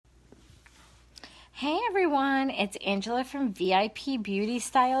Hey everyone, it's Angela from VIP Beauty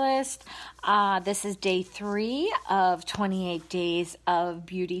Stylist. This is day 3 of 28 days of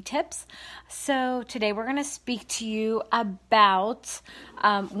beauty tips. So today we're going to speak to you about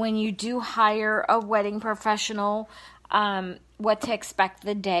when you do hire a wedding professional, what to expect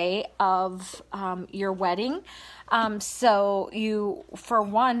the day of your wedding. So you, for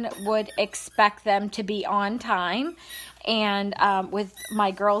one, would expect them to be on time. And with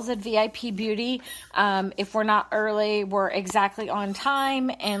my girls at VIP Beauty, if we're not early, we're exactly on time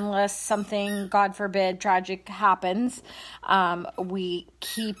unless something, God forbid, tragic happens. We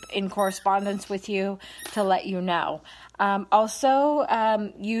keep in correspondence with you to let you know.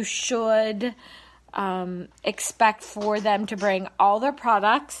 Also, you should expect for them to bring all their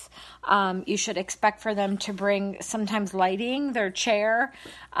products. You should expect for them to bring sometimes lighting, their chair.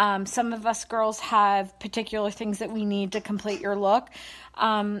 Some of us girls have particular things that we need to complete your look.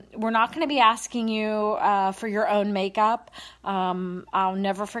 We're not going to be asking you for your own makeup. I'll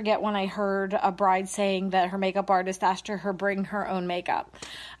never forget when I heard a bride saying that her makeup artist asked her bring her own makeup.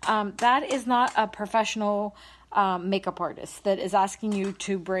 That is not a professional makeup artist that is asking you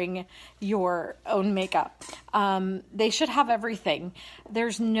to bring your own makeup. They should have everything.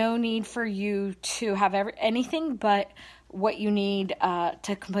 There's no need for you to have anything but what you need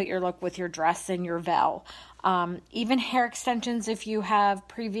to complete your look with your dress and your veil. Even hair extensions, if you have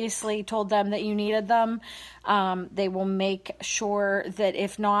previously told them that you needed them, they will make sure that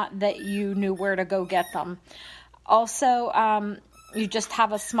if not, that you knew where to go get them. Also, you just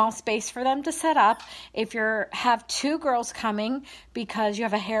have a small space for them to set up. If you have 2 girls coming because you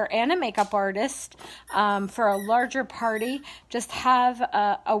have a hair and a makeup artist for a larger party, just have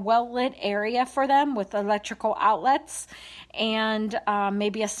a well-lit area for them with electrical outlets and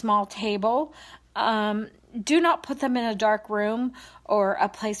maybe a small table. Do not put them in a dark room or a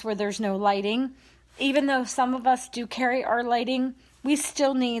place where there's no lighting. Even though some of us do carry our lighting, we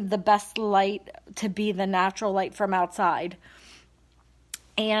still need the best light to be the natural light from outside.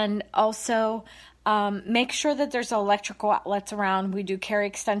 And also, make sure that there's electrical outlets around. We do carry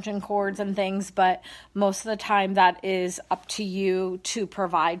extension cords and things, but most of the time that is up to you to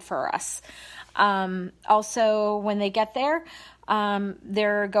provide for us. Also, when they get there,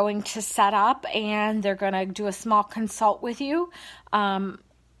 they're going to set up and they're going to do a small consult with you.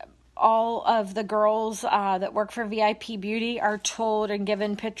 All of the girls that work for VIP Beauty are told and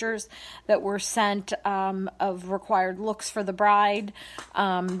given pictures that were sent of required looks for the bride,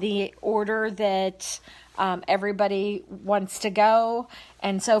 the order that everybody wants to go,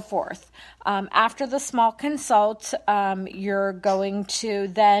 and so forth. After the small consult, you're going to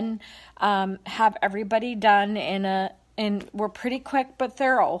then have everybody done and we're pretty quick but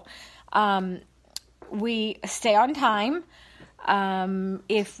thorough. We stay on time.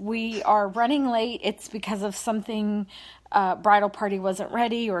 If we are running late, it's because of something, bridal party wasn't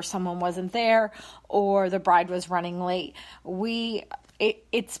ready or someone wasn't there or the bride was running late.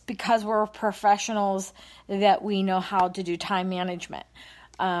 It's because we're professionals that we know how to do time management.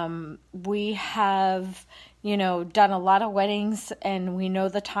 We have, done a lot of weddings and we know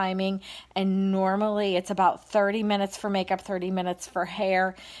the timing, and normally it's about 30 minutes for makeup, 30 minutes for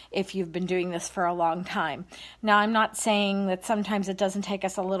hair if you've been doing this for a long time. Now, I'm not saying that sometimes it doesn't take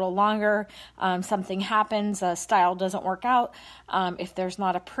us a little longer. Something happens, a style doesn't work out. If there's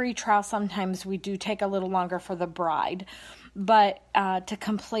not a pre-trial, sometimes we do take a little longer for the bride. But to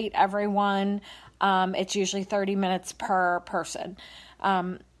complete everyone, it's usually 30 minutes per person.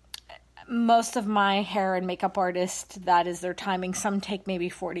 Most of my hair and makeup artists, that is their timing. Some take maybe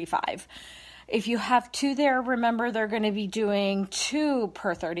 45. If you have 2 there, remember they're going to be doing 2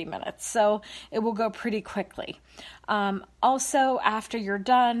 per 30 minutes. So it will go pretty quickly. Also, after you're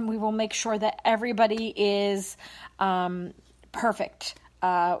done, we will make sure that everybody is perfect.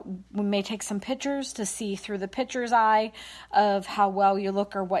 We may take some pictures to see through the picture's eye of how well you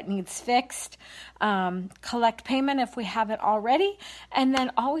look or what needs fixed. Collect payment if we haven't already, and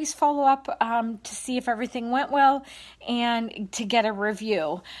then always follow up to see if everything went well and to get a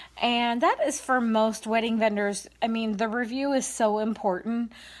review. And that is for most wedding vendors. I mean, the review is so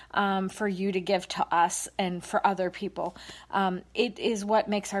important for you to give to us and for other people. It is what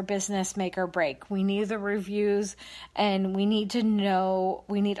makes our business make or break. We need the reviews, and we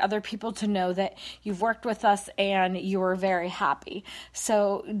need other people to know that you've worked with us and you are very happy.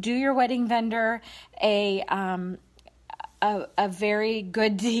 So do your wedding vendor a very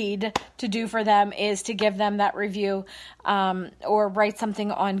good deed to do for them is to give them that review, or write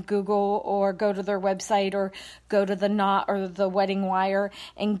something on Google, or go to their website, or go to the Knot or the Wedding Wire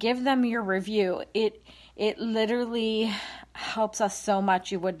and give them your review. It It literally helps us so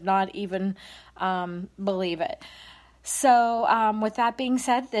much. You would not even believe it. So with that being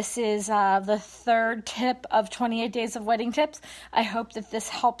said, this is the third tip of 28 Days of Wedding Tips. I hope that this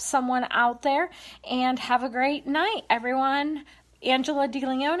helps someone out there, and have a great night, everyone. Angela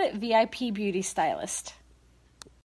DeLeon at VIP Beauty Stylist.